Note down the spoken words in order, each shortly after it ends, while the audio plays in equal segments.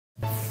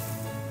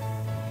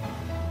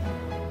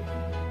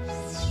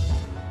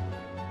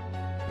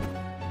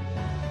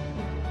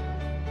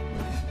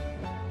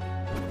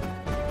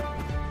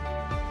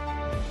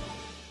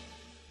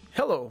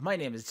Hello, my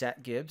name is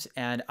Zach Gibbs,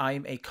 and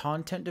I'm a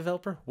content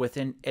developer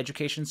within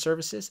education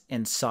services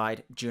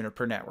inside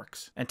Juniper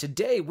Networks. And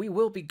today we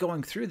will be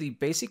going through the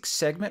basic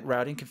segment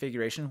routing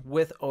configuration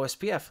with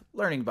OSPF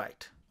Learning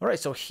Byte. All right,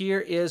 so here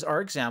is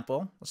our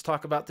example. Let's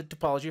talk about the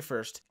topology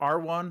first.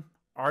 R1,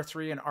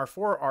 R3, and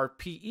R4 are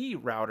PE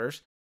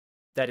routers,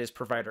 that is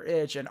provider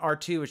edge, and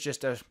R2 is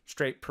just a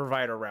straight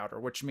provider router,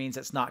 which means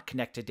it's not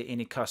connected to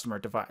any customer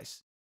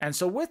device. And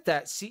so with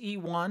that,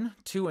 CE1,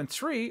 2, and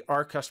 3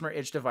 are customer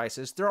edge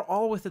devices. They're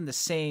all within the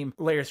same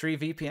layer 3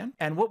 VPN.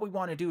 And what we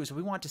want to do is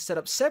we want to set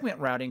up segment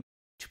routing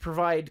to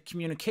provide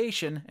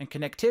communication and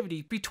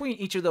connectivity between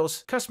each of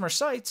those customer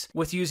sites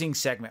with using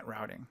segment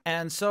routing.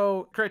 And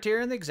so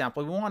criteria in the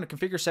example, we want to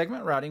configure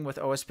segment routing with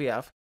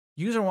OSPF.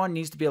 User 1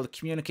 needs to be able to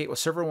communicate with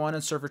server 1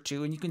 and server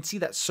 2. And you can see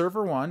that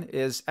server 1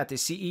 is at the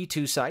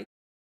CE2 site.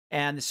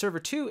 And the server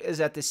 2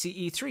 is at the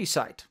CE3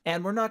 site.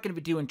 And we're not going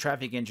to be doing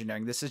traffic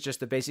engineering. This is just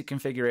the basic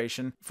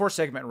configuration for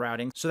segment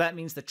routing. So that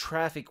means the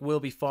traffic will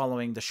be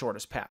following the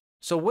shortest path.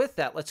 So with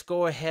that, let's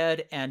go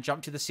ahead and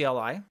jump to the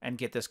CLI and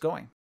get this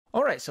going.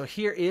 All right, so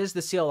here is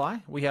the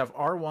CLI. We have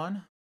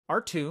R1,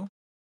 R2,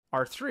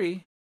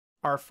 R3,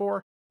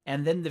 R4,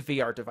 and then the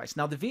VR device.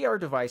 Now the VR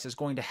device is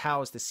going to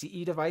house the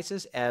CE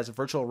devices as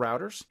virtual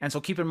routers. And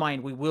so keep in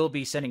mind, we will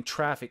be sending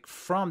traffic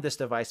from this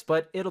device,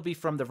 but it'll be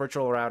from the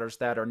virtual routers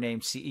that are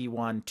named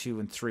CE1, 2,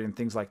 and 3, and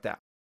things like that.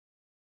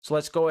 So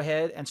let's go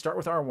ahead and start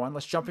with R1.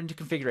 Let's jump into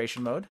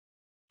configuration mode.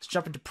 Let's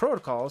jump into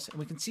protocols, and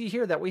we can see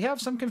here that we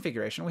have some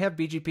configuration. We have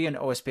BGP and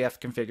OSPF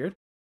configured,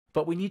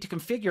 but we need to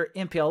configure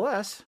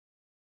MPLS.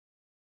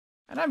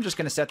 And I'm just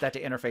going to set that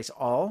to interface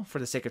all for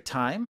the sake of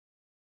time.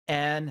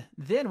 And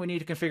then we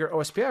need to configure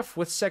OSPF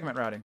with segment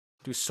routing.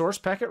 Do source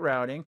packet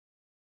routing,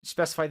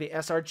 specify the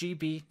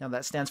sRGB, now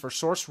that stands for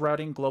source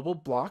routing global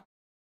block.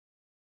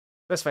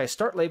 Specify a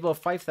start label of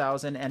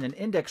 5,000 and an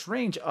index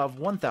range of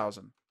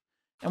 1,000.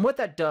 And what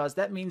that does,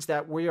 that means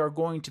that we are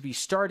going to be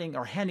starting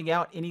or handing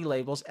out any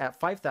labels at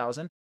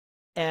 5,000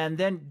 and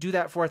then do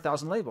that for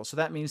 1,000 labels. So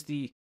that means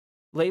the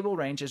label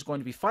range is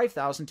going to be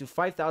 5,000 to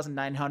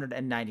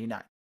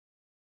 5,999.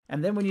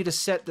 And then we need to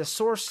set the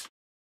source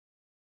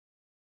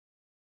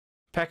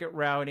packet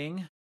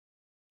routing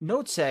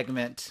node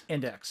segment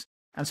index.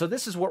 And so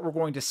this is what we're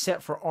going to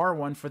set for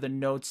R1 for the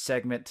node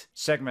segment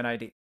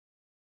ID.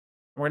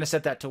 We're going to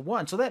set that to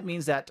 1. So that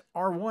means that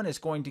R1 is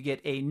going to get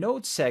a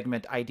node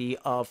segment ID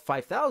of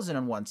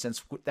 5001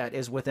 since that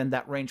is within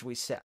that range we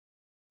set.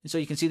 And so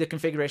you can see the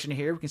configuration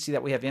here. We can see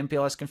that we have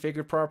MPLS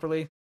configured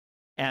properly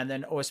and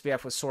then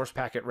OSPF with source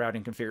packet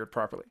routing configured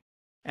properly.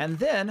 And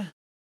then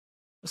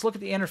let's look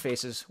at the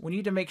interfaces. We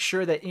need to make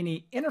sure that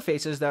any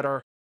interfaces that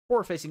are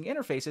forward-facing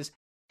interfaces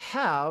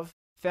have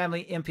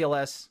family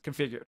MPLS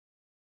configured.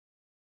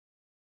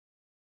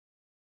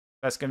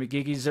 That's going to be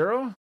Gigi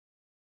 0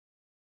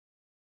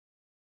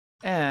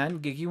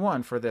 and Gigi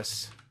 1 for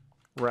this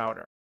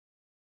router.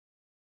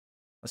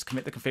 Let's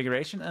commit the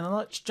configuration and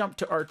let's jump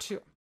to R2.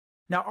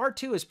 Now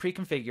R2 is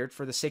pre-configured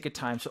for the sake of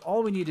time, so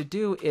all we need to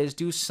do is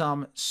do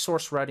some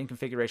source routing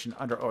configuration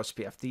under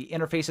OSPF. The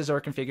interfaces are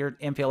configured,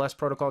 MPLS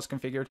protocol is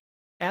configured,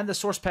 and the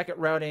source packet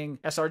routing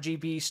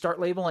sRGB start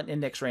label and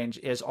index range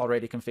is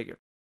already configured.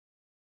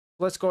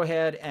 Let's go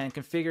ahead and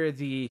configure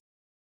the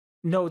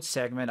node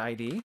segment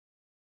ID.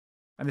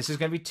 And this is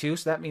going to be 2,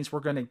 so that means we're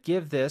going to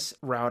give this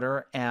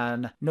router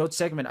an node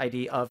segment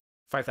ID of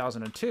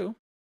 5002.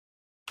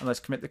 And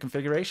let's commit the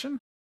configuration.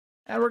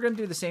 And we're going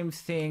to do the same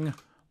thing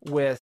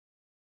with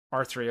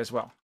R3 as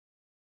well.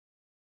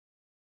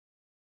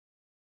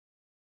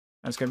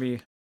 And it's going to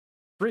be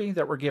 3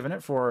 that we're giving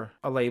it for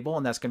a label,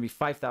 and that's going to be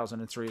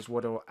 5003 is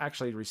what it'll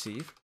actually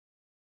receive.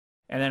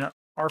 And then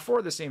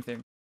R4, the same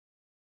thing.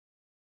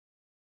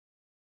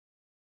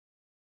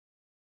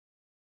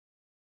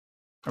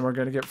 And we're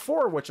going to get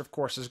 4, which of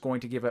course is going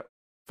to give it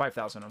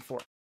 5004.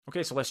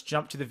 Okay, so let's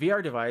jump to the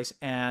VR device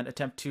and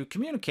attempt to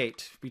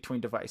communicate between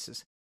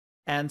devices.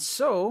 And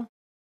so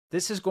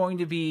this is going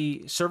to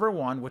be server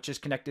 1, which is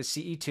connected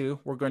to CE2.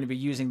 We're going to be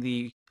using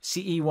the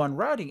CE1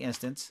 routing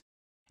instance,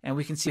 and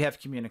we can see we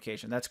have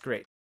communication. That's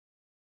great.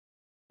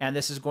 And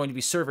this is going to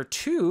be server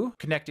 2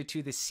 connected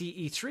to the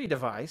CE3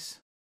 device.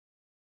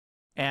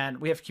 And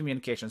we have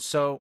communication.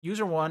 So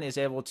user 1 is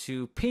able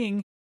to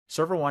ping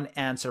server 1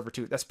 and server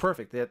 2. That's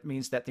perfect. That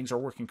means that things are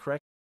working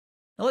correct.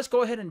 Now let's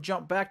go ahead and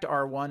jump back to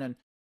R1 and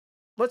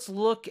let's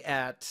look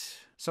at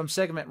some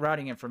segment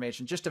routing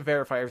information just to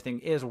verify everything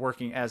is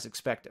working as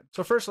expected.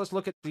 So first, let's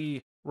look at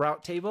the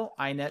route table,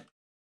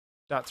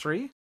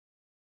 inet.3.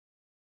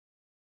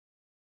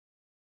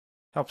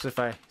 Helps if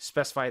I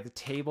specify the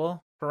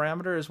table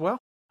parameter as well.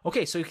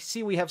 Okay, so you can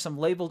see we have some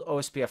labeled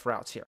OSPF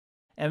routes here.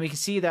 And we can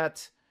see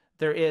that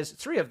there is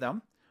 3 of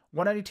them.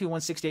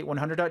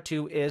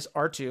 192.168.100.2 is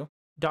R2,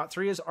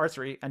 .3 is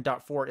R3, and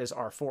 .4 is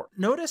R4.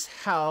 Notice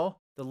how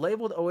the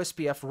labeled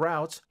OSPF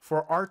routes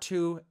for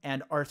R2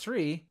 and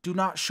R3 do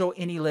not show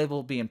any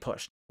label being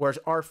pushed, whereas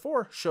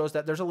R4 shows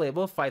that there's a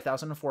label of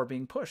 5004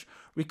 being pushed.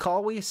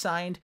 Recall we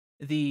assigned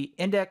the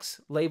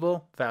index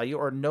label value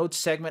or node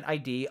segment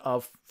ID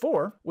of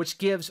 4, which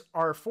gives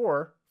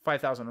R4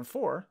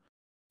 5004,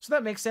 So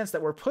that makes sense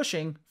that we're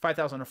pushing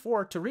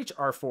 5004 to reach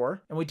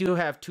R4, and we do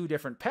have two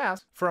different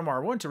paths from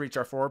R1 to reach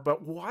R4,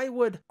 but why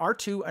would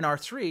R2 and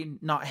R3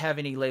 not have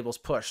any labels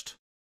pushed?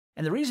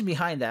 And the reason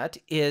behind that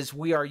is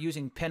we are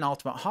using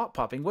penultimate hot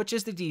popping, which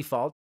is the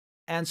default,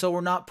 and so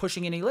we're not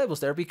pushing any labels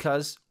there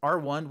because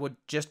R1 would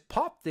just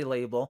pop the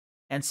label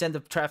and send the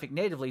traffic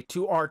natively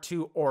to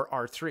R2 or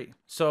R3.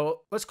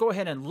 So let's go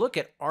ahead and look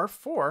at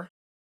R4.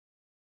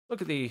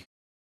 Look at the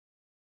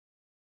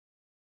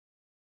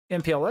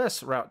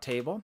MPLS route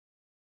table.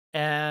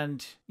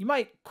 And you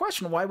might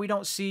question why we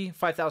don't see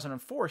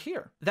 5004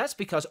 here. That's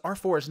because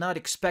R4 is not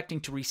expecting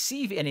to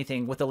receive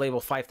anything with the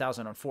label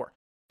 5004.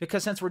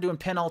 Because since we're doing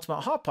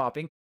penultimate hot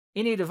popping,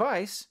 any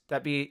device,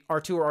 that be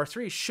R2 or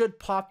R3, should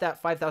pop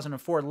that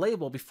 5004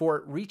 label before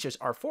it reaches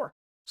R4.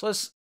 So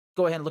let's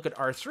go ahead and look at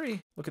R3,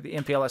 look at the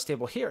MPLS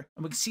table here,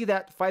 and we can see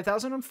that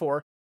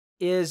 5004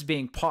 is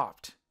being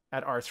popped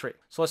at R3.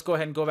 So let's go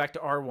ahead and go back to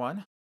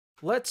R1.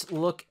 Let's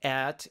look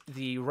at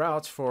the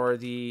routes for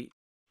the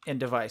end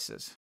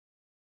devices.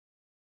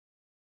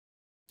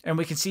 And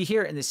we can see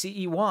here in the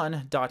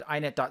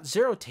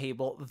ce1.inet.0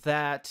 table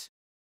that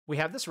we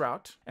have this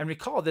route. And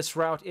recall this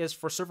route is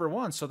for server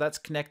 1, so that's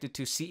connected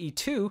to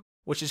CE2,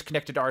 which is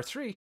connected to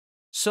R3.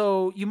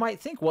 So you might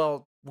think,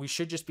 well, we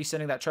should just be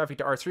sending that traffic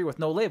to R3 with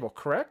no label,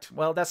 correct?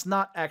 Well, that's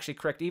not actually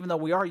correct. Even though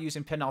we are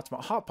using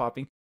penultimate hot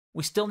popping,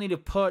 we still need to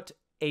put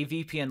a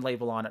VPN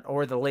label on it,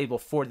 or the label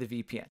for the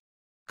VPN.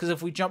 Because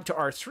if we jump to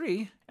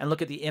R3 and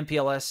look at the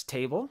MPLS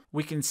table,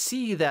 we can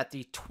see that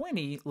the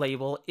 20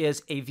 label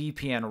is a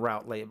VPN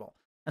route label.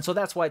 And so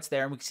that's why it's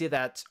there. And we can see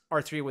that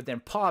R3 would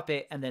then pop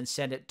it and then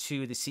send it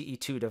to the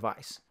CE2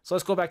 device. So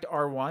let's go back to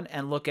R1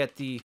 and look at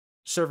the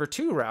server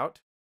 2 route.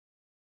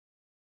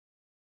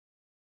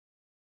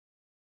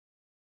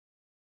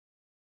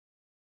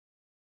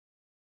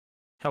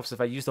 Helps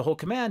if I use the whole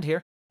command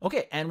here.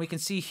 Okay, and we can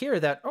see here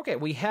that, okay,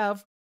 we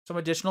have some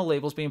additional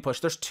labels being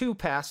pushed. There's two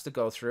paths to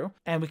go through.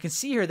 And we can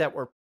see here that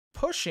we're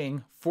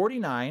pushing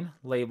 49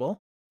 label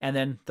and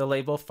then the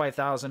label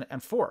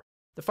 5004.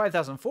 The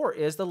 5004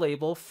 is the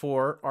label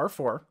for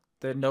R4,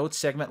 the node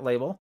segment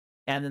label.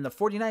 And then the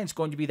 49 is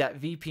going to be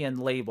that VPN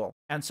label.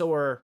 And so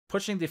we're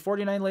pushing the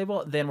 49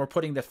 label, then we're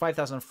putting the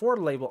 5004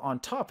 label on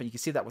top. And you can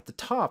see that with the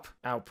top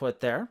output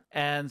there.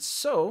 And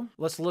so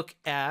let's look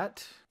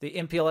at the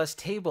MPLS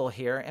table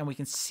here. And we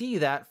can see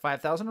that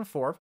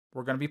 5004,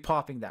 we're going to be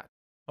popping that.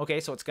 Okay,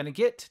 so it's going to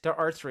get to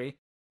R3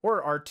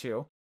 or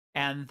R2,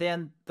 and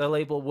then the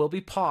label will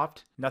be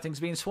popped. Nothing's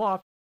being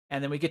swapped.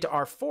 And then we get to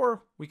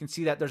R4, we can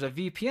see that there's a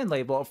VPN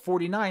label of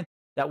 49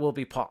 that will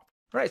be popped.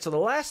 All right, so the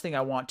last thing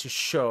I want to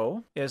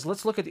show is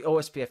let's look at the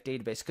Ospf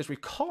database, because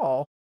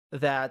recall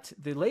that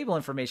the label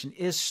information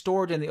is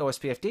stored in the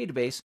Ospf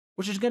database,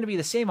 which is going to be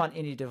the same on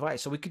any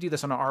device. So we could do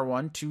this on an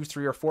R1, 2,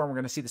 3, or 4, and we're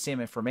going to see the same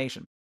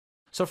information.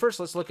 So first,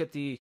 let's look at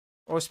the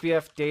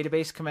Ospf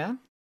database command.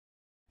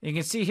 You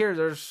can see here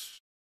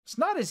it's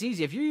not as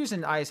easy. If you're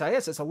using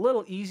ISIS, it's a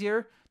little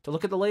easier to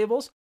look at the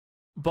labels,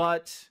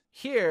 but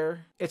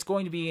here it's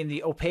going to be in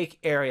the opaque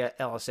area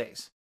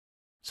LSAs.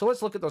 So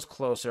let's look at those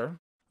closer.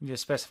 We need to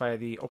specify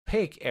the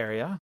opaque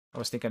area. I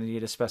was thinking I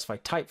needed to specify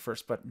type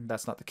first, but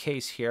that's not the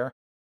case here.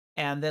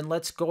 And then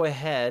let's go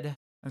ahead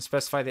and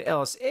specify the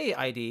LSA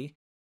ID,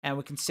 and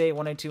we can say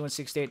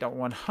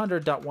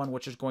 192.168.100.1,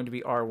 which is going to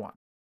be R1,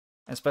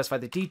 and specify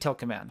the detail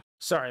command.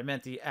 Sorry, I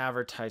meant the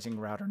advertising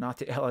router, not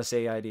the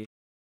LSA ID.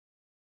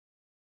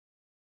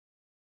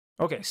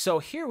 Okay, so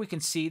here we can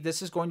see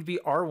this is going to be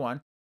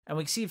R1, and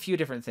we can see a few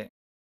different things.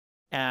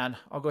 And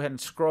I'll go ahead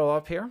and scroll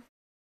up here.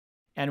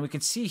 And we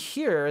can see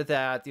here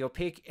that the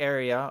opaque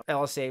area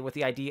LSA with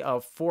the ID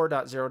of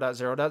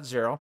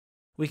 4.0.0.0,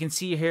 we can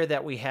see here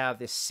that we have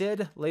the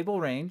SID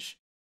label range.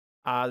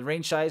 The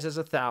range size is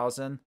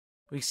 1,000.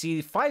 We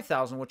see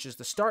 5,000, which is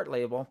the start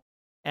label.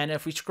 And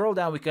if we scroll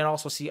down, we can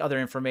also see other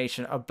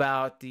information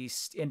about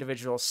these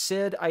individual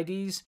SID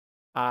IDs,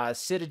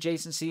 SID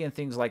adjacency, and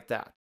things like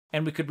that.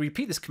 And we could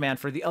repeat this command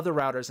for the other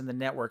routers in the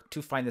network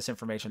to find this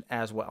information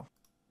as well.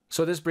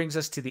 So this brings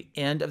us to the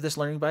end of this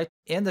Learning Byte.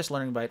 In this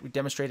Learning Byte, we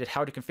demonstrated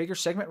how to configure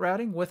segment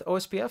routing with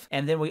OSPF,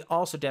 and then we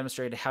also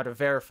demonstrated how to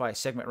verify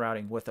segment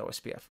routing with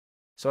OSPF.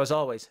 So as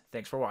always,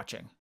 thanks for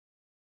watching.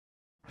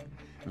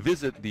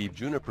 Visit the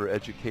Juniper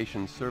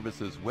Education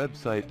Services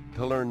website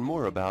to learn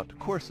more about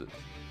courses.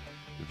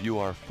 View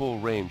our full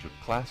range of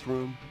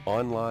classroom,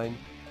 online,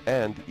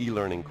 and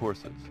e-learning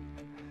courses.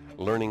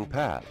 Learning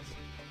paths,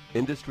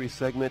 industry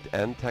segment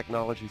and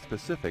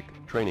technology-specific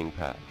training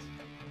paths.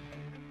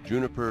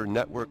 Juniper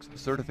Network's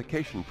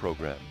certification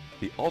program,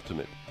 the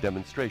ultimate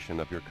demonstration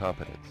of your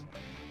competence.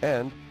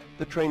 And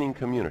the training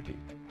community,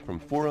 from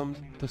forums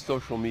to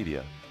social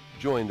media.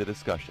 Join the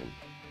discussion.